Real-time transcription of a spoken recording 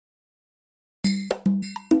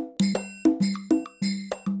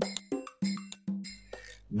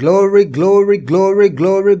Glory, glory, glory,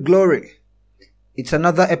 glory, glory. It's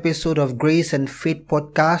another episode of Grace and Faith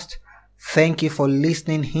Podcast. Thank you for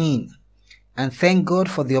listening in. And thank God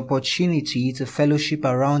for the opportunity to fellowship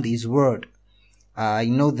around His Word. I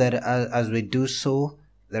know that as we do so,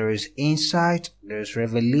 there is insight, there is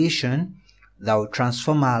revelation that will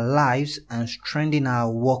transform our lives and strengthen our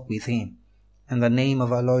walk with Him. In the name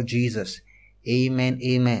of our Lord Jesus. Amen,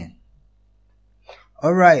 amen.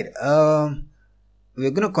 Alright, we're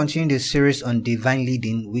going to continue the series on divine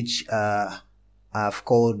leading, which I've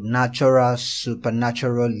called natural,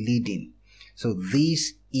 supernatural leading. So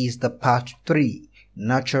this is the part 3,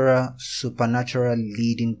 natural, supernatural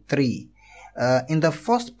leading 3. In the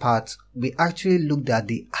first part, we actually looked at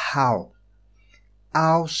the how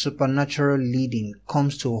supernatural leading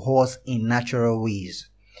comes to us in natural ways.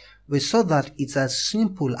 We saw that it's as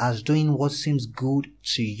simple as doing what seems good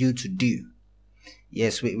to you to do.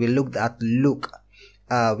 Yes, we looked at Luke.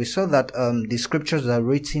 We saw that the scriptures are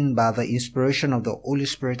written by the inspiration of the Holy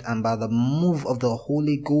Spirit and by the move of the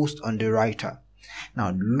Holy Ghost on the writer.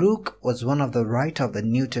 Now, Luke was one of the writers of the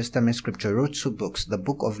New Testament scripture, wrote 2 books, the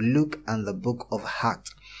book of Luke and the book of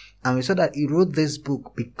Acts. And we saw that he wrote this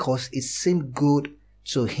book because it seemed good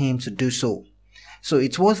to him to do so. So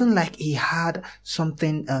it wasn't like he had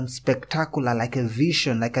something spectacular, like a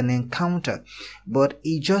vision, like an encounter, but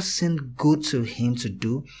it just seemed good to him to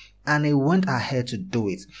do, and he went ahead to do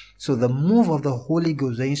it. So the move of the Holy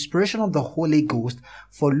Ghost, the inspiration of the Holy Ghost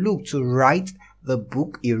for Luke to write the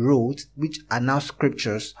book he wrote, which are now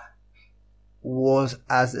scriptures, was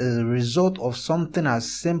as a result of something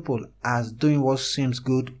as simple as doing what seems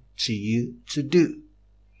good to you to do.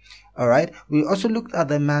 Alright, we also looked at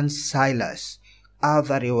the man Silas, how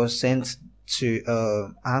that he was sent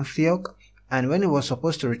to Antioch, and when he was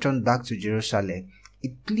supposed to return back to Jerusalem,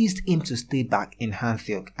 it pleased him to stay back in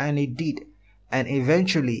Antioch, and he did. And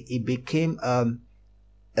eventually he became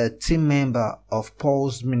a team member of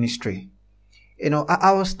Paul's ministry.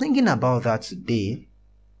 I was thinking about that today,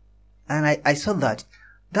 and I saw that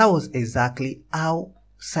was exactly how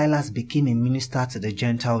Silas became a minister to the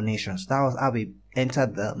Gentile nations. That was how he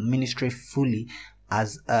entered the ministry fully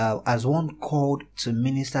as one called to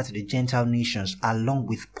minister to the Gentile nations along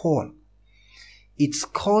with Paul. Its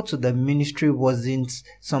call to the ministry wasn't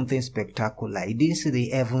something spectacular. He didn't see the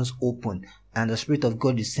heavens open and the Spirit of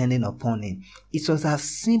God descending upon him. It was as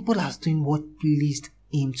simple as doing what pleased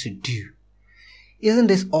him to do. Isn't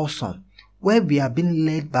this awesome? Where we are being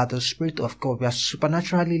led by the Spirit of God, we are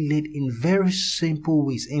supernaturally led in very simple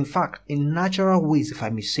ways. In fact, in natural ways, if I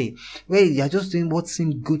may say, where you are just doing what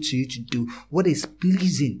seems good to you to do, what is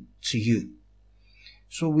pleasing to you.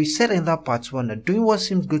 So we said in that part 1 that doing what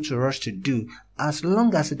seems good to us to do, as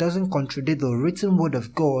long as it doesn't contradict the written word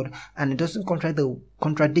of God and it doesn't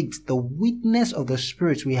contradict the witness of the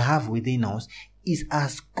Spirit we have within us, is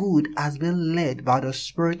as good as being led by the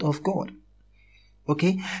Spirit of God.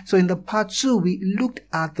 Okay, so in the part 2, we looked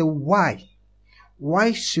at the why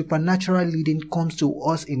supernatural leading comes to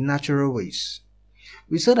us in natural ways.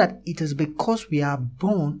 We saw that it is because we are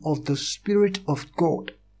born of the Spirit of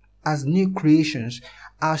God. As new creations,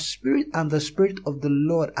 our spirit and the Spirit of the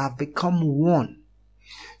Lord have become one.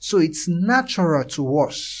 So it's natural to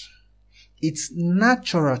us. It's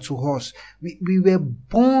natural to us. We were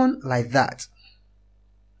born like that.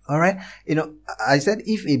 Alright, I said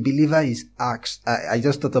if a believer is asked, I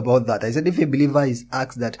just thought about that. I said if a believer is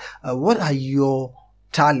asked that, what are your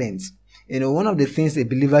talents? One of the things a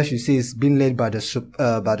believer should say is being led by the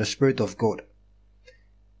Spirit of God.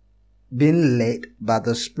 Being led by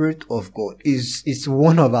the Spirit of God is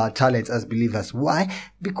one of our talents as believers. Why?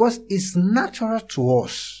 Because it's natural to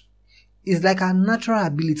us. It's like our natural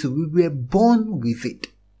ability. We were born with it.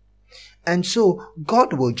 And so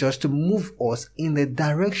God will just move us in the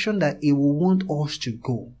direction that He will want us to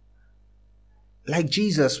go. Like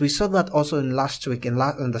Jesus, we saw that also in last week in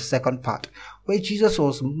the second part, where Jesus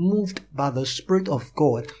was moved by the Spirit of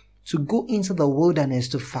God to go into the wilderness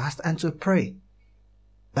to fast and to pray.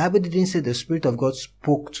 Bible didn't say the Spirit of God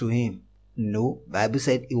spoke to him. No, Bible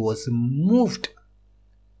said he was moved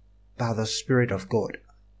by the Spirit of God.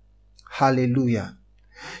 Hallelujah.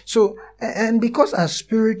 So, and because our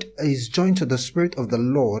spirit is joined to the Spirit of the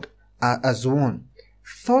Lord as one,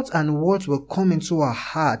 thoughts and words will come into our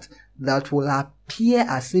heart that will appear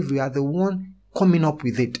as if we are the one coming up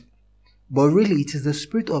with it. But really, it is the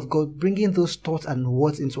Spirit of God bringing those thoughts and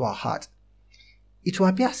words into our heart. It will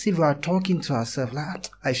appear as if we are talking to ourselves, like,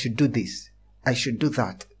 I should do this, I should do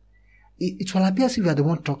that. It will appear as if you are the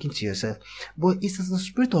one talking to yourself. But it is the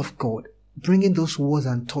Spirit of God bringing those words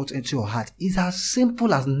and thoughts into your heart. It's as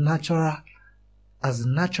simple as natural as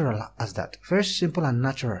natural as that. Very simple and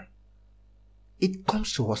natural. It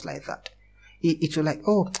comes to us like that. It's like,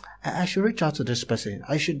 oh, I should reach out to this person.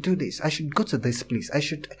 I should do this. I should go to this place.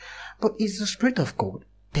 But it's the Spirit of God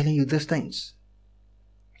telling you these things.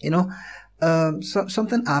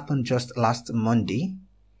 Something happened just last Monday.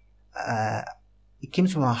 It came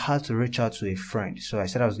to my heart to reach out to a friend. So I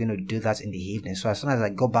said I was going to do that in the evening. So as soon as I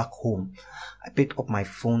got back home, I picked up my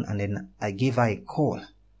phone and then I gave her a call.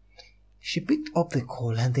 She picked up the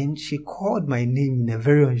call and then she called my name in a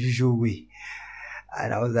very unusual way.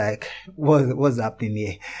 And I was like, what's happening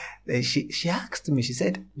here? Then she asked me, she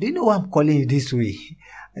said, do you know why I'm calling you this way?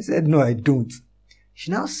 I said, no, I don't.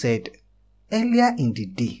 She now said, earlier in the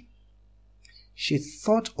day, she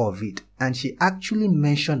thought of it and she actually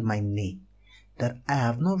mentioned my name, that I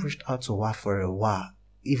have not reached out to her for a while,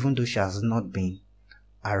 even though she has not been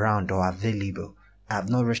around or available. I have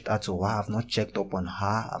not reached out to her, I have not checked up on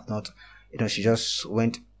her, I've not, she just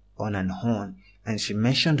went on and on, and she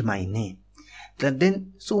mentioned my name.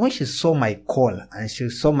 So when she saw my call and she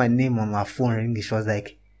saw my name on my phone ringing, she was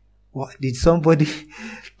like, what, did somebody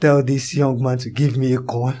tell this young man to give me a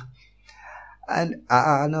call? And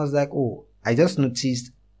I was like, oh, I just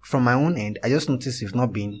noticed from my own end, you've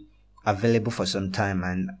not been available for some time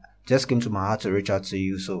and just came to my heart to reach out to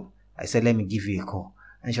you. So I said, let me give you a call.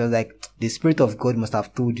 And she was like, the Spirit of God must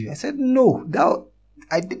have told you. I said, no,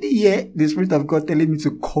 I didn't hear the Spirit of God telling me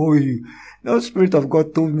to call you. No Spirit of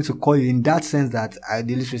God told me to call you in that sense that I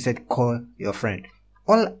literally said, call your friend.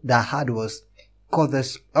 All I had was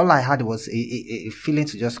a feeling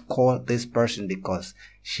to just call this person because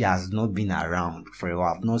she has not been around for a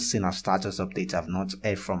while. I've not seen her status update. I've not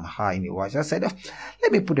heard from her in a while. So I said,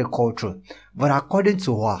 let me put a call through. But according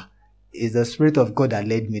to her, it's the Spirit of God that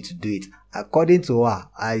led me to do it. According to her,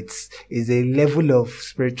 it's a level of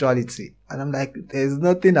spirituality. And I'm like, there's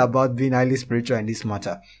nothing about being highly spiritual in this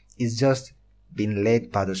matter. It's just being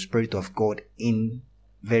led by the Spirit of God in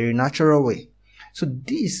very natural way. So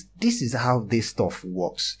this is how this stuff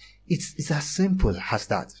works. It's as simple as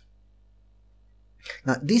that.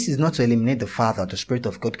 Now, this is not to eliminate the fact that the Spirit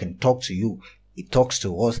of God can talk to you. It talks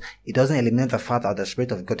to us. It doesn't eliminate the fact that the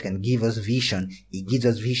Spirit of God can give us vision. He gives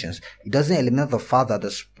us visions. It doesn't eliminate the fact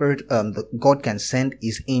that God can send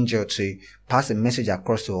His angel to pass a message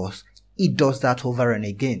across to us. He does that over and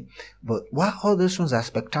again. But while all those ones are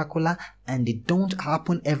spectacular and they don't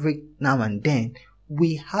happen every now and then,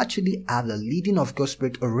 we actually have the leading of God's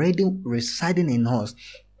Spirit already residing in us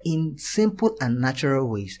in simple and natural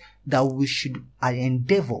ways that we should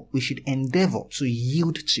endeavor to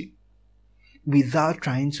yield to without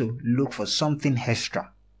trying to look for something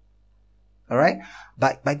extra. Alright?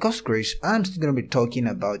 By God's grace, I'm still going to be talking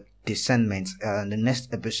about discernment in the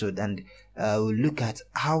next episode, and we'll look at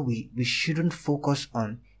how we shouldn't focus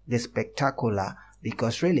on the spectacular,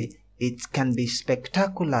 because really it can be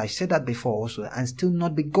spectacular, I said that before also, and still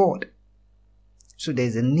not be God. So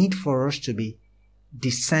there's a need for us to be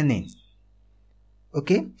discerning.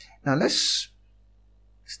 Okay? Now let's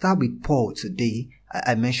start with Paul today.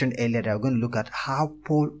 I mentioned earlier that we're going to look at how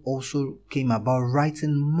Paul also came about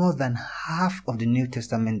writing more than half of the New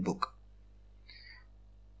Testament book.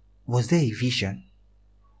 Was there a vision?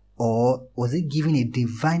 Or was he given a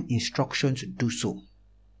divine instruction to do so?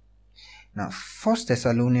 Now, 1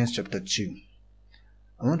 Thessalonians chapter 2.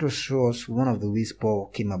 I want to show us one of the ways Paul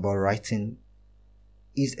came about writing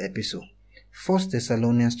his epistle. 1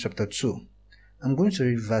 Thessalonians chapter 2. I'm going to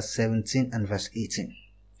read verse 17 and verse 18.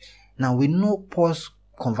 Now, we know Paul's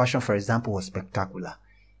conversion, for example, was spectacular.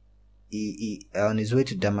 He on his way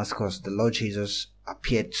to Damascus, the Lord Jesus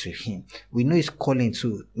appeared to him. We know his calling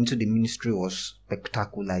into the ministry was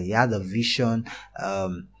spectacular. He had a vision.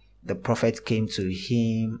 The prophet came to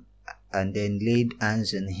him and then laid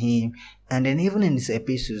hands on him. And then even in his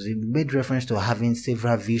epistles, he made reference to having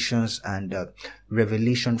several visions and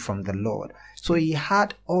revelation from the Lord. So he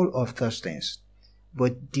had all of those things.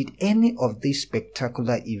 But did any of these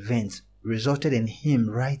spectacular events resulted in him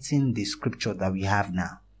writing the scripture that we have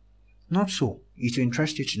now? Not so. It will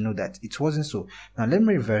interest you to know that it wasn't so. Now let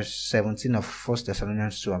me read verse 17 of 1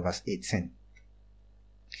 Thessalonians 2 and verse 18.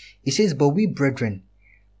 It says, "But we, brethren,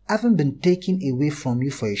 having been taken away from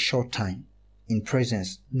you for a short time, in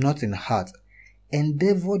presence, not in heart,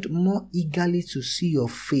 endeavored more eagerly to see your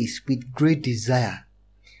face with great desire.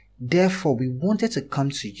 Therefore we wanted to come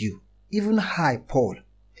to you, even I, Paul,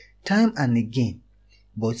 time and again,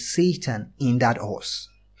 but Satan hindered us."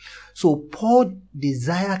 So Paul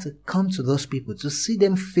desired to come to those people, to see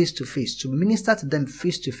them face to face, to minister to them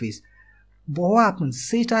face to face. But what happened?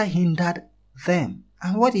 Satan hindered them.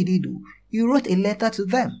 And what did he do? He wrote a letter to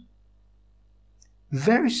them.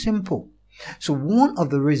 Very simple. So one of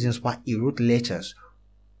the reasons why he wrote letters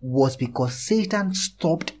was because Satan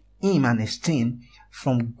stopped him and his team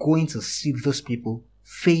from going to see those people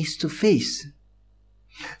face to face.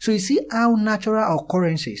 So you see how natural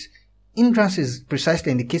occurrences, hindrances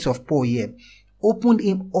precisely in the case of Paul here, opened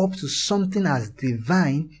him up to something as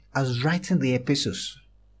divine as writing the epistles.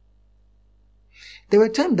 There were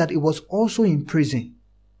times that he was also in prison,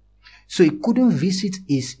 so he couldn't visit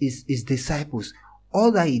his disciples.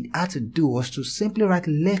 All that he had to do was to simply write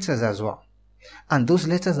letters as well. And those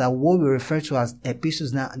letters are what we refer to as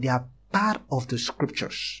epistles now. They are part of the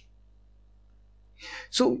scriptures.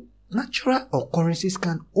 So natural occurrences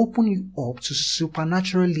can open you up to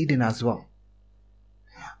supernatural leading as well.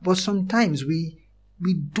 But sometimes we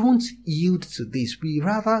don't yield to this. We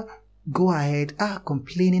rather go ahead,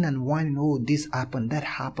 complaining and whining, oh, this happened, that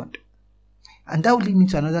happened. And that will lead me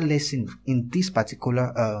to another lesson in this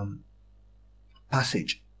particular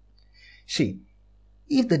passage. See,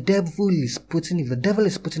 if the devil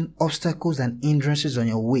is putting obstacles and hindrances on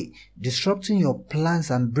your way, disrupting your plans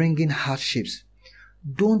and bringing hardships,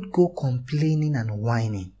 don't go complaining and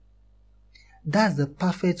whining. That's the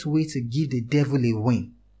perfect way to give the devil a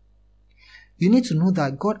win. You need to know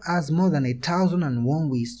that God has more than 1,001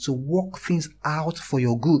 ways to work things out for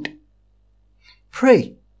your good.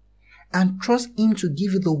 Pray and trust Him to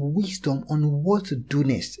give you the wisdom on what to do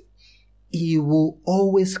next. He will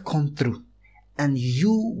always come through, and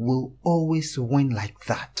you will always win like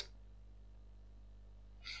that.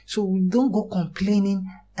 So don't go complaining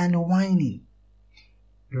and whining.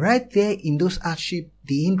 Right there in those hardships,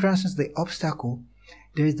 the hindrances, the obstacle,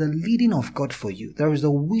 there is the leading of God for you. There is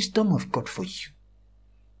the wisdom of God for you.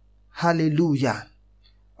 Hallelujah.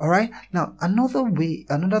 Alright, now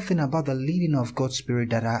another thing about the leading of God's Spirit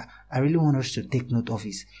that I really want us to take note of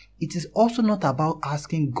is, it is also not about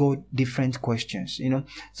asking God different questions.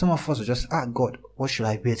 Some of us will just ask God, what should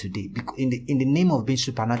I wear today? Because in the name of being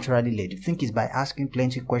supernaturally led, you think it's by asking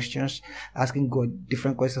plenty questions, asking God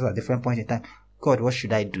different questions at different points in time. God, what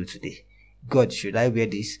should I do today? God, should I wear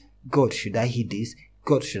this? God, should I eat this?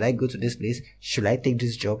 God, should I go to this place? Should I take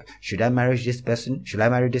this job? Should I marry this person? Should I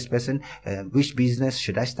marry this person? Which business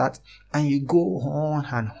should I start? And you go on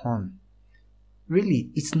and on. Really,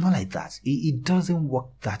 it's not like that. It doesn't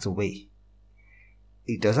work that way.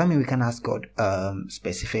 It doesn't mean we can ask God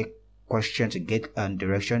specific question to get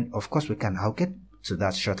direction. Of course we can. I'll get to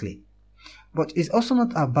that shortly. But it's also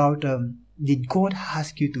not about did God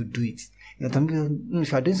ask you to do it? If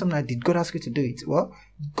you are doing something like, did God ask you to do it? Well,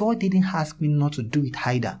 God didn't ask me not to do it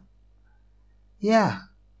either. Yeah.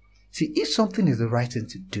 See, if something is the right thing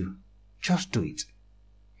to do, just do it.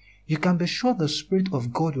 You can be sure the Spirit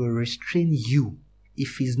of God will restrain you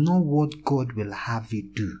if it's not what God will have you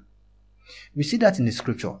do. We see that in the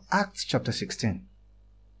scripture, Acts chapter 16.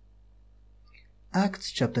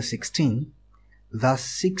 Acts chapter 16, verse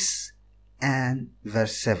 6 and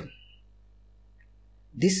verse 7.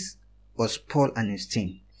 This was Paul and his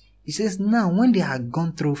team. He says, now when they had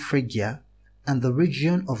gone through Phrygia and the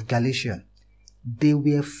region of Galatia, they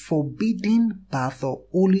were forbidden by the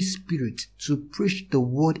Holy Spirit to preach the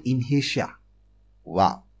word in Asia.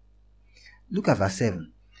 Wow. Look at verse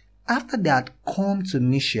 7. After they had come to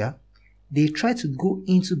Mysia, they tried to go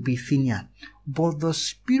into Bithynia, but the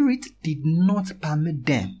Spirit did not permit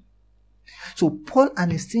them. So Paul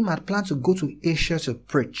and his team had planned to go to Asia to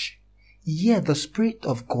preach. Yet the Spirit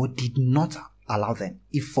of God did not allow them.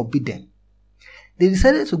 He forbid them. They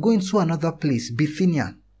decided to go into another place,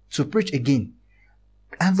 Bithynia, to preach again.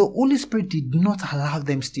 And the Holy Spirit did not allow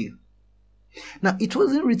them still. Now, it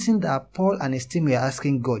wasn't written that Paul and his team were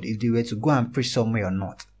asking God if they were to go and preach somewhere or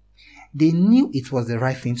not. They knew it was the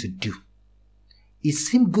right thing to do. It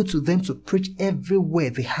seemed good to them to preach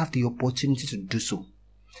everywhere they have the opportunity to do so.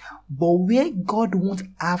 But where God won't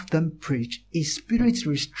have them preach, His Spirit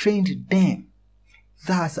restrained them.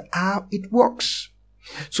 That's how it works.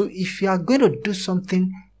 So if you are going to do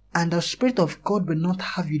something and the Spirit of God will not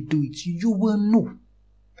have you do it, you will know.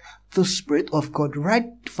 The Spirit of God right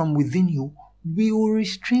from within you will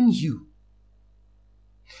restrain you.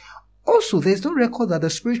 Also, there's no record that the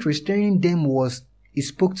Spirit restraining them He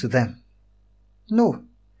spoke to them. No.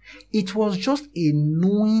 It was just a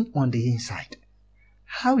knowing on the inside.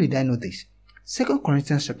 How did I know this? 2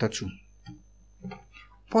 Corinthians chapter 2.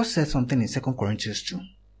 Paul said something in 2 Corinthians 2.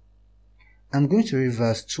 I'm going to read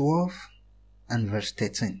verse 12 and verse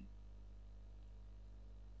 13.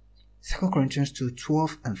 2 Corinthians 2,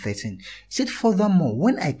 12 and 13. He said, furthermore,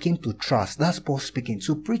 when I came to Troas, that's Paul speaking,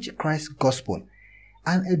 to preach Christ's gospel,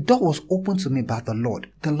 and a door was opened to me by the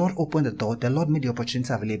Lord. The Lord opened the door. The Lord made the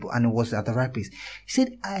opportunity available, and it was at the right place. He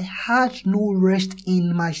said, I had no rest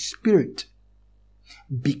in my spirit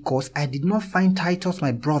because I did not find Titus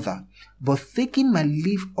my brother, but taking my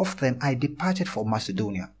leave of them, I departed for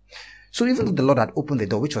Macedonia. So even though the Lord had opened the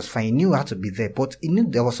door, which was fine, he knew how to be there, but he knew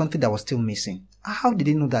there was something that was still missing. How did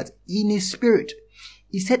he know that? In his spirit.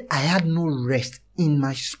 He said, I had no rest in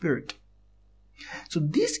my spirit. So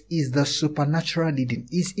this is the supernatural leading.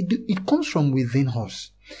 It comes from within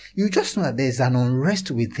us. You just know that there is an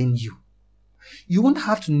unrest within you. You won't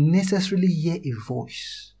have to necessarily hear a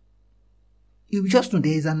voice. You just know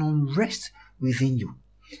there is an unrest within you.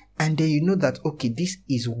 And then you know that, okay, this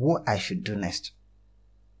is what I should do next.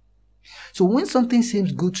 So when something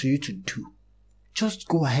seems good to you to do, just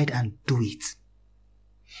go ahead and do it.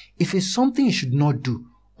 If it's something you should not do,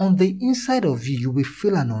 on the inside of you, you will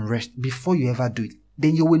feel an unrest before you ever do it.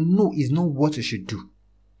 Then you will know it's not what you should do.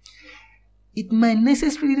 It might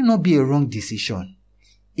necessarily not be a wrong decision.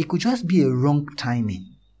 It could just be a wrong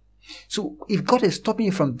timing. So if God is stopping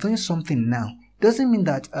you from doing something now, doesn't mean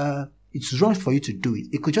that it's wrong for you to do it.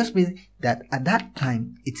 It could just be that at that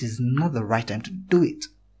time, it is not the right time to do it.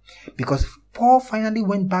 Because Paul finally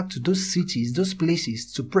went back to those cities, those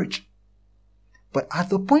places to preach. But at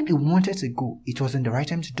the point he wanted to go, it wasn't the right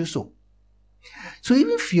time to do so. So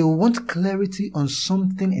even if you want clarity on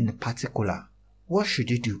something in particular, what should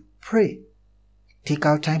you do? Pray. Take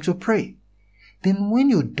out time to pray. Then when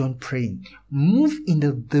you're done praying, move in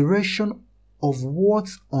the direction of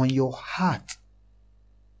what's on your heart.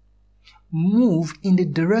 Move in the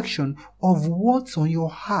direction of what's on your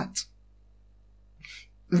heart.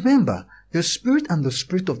 Remember, your spirit and the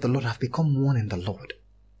Spirit of the Lord have become one in the Lord.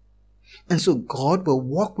 And so God will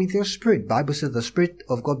walk with your spirit. Bible says the Spirit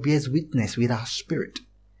of God bears witness with our spirit.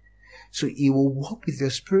 So He will walk with your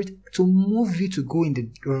spirit to move you to go in the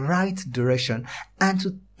right direction and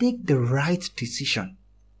to take the right decision.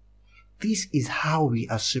 This is how we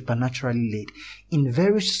are supernaturally led, in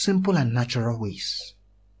very simple and natural ways.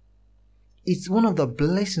 It's one of the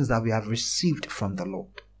blessings that we have received from the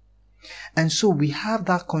Lord. And so we have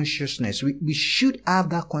that consciousness. We should have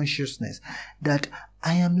that consciousness that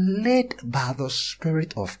I am led by the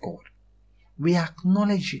Spirit of God. We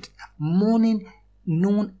acknowledge it morning,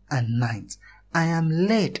 noon, and night. I am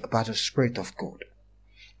led by the Spirit of God.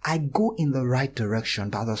 I go in the right direction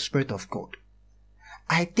by the Spirit of God.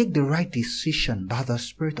 I take the right decision by the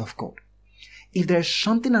Spirit of God. If there's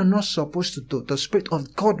something I'm not supposed to do, the Spirit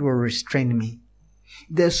of God will restrain me.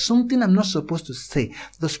 If there's something I'm not supposed to say,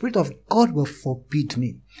 the Spirit of God will forbid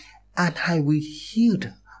me. And I will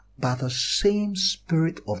yield by the same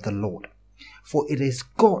Spirit of the Lord. For it is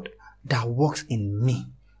God that works in me,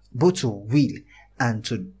 both to will and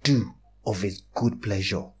to do of His good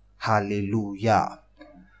pleasure. Hallelujah.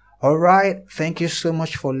 Alright, thank you so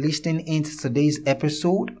much for listening in to today's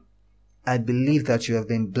episode. I believe that you have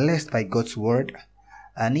been blessed by God's word.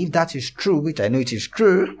 And if that is true, which I know it is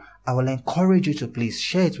true, I will encourage you to please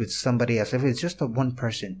share it with somebody else. If it's just one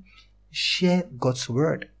person, share God's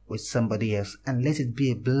word with somebody else and let it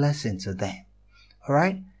be a blessing to them.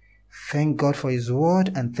 Alright? Thank God for His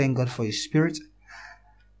word and thank God for His Spirit.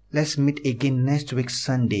 Let's meet again next week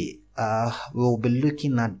Sunday. We'll be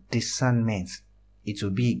looking at discernment. It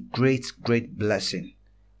will be a great, great blessing.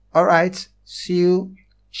 Alright, see you.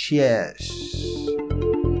 Cheers.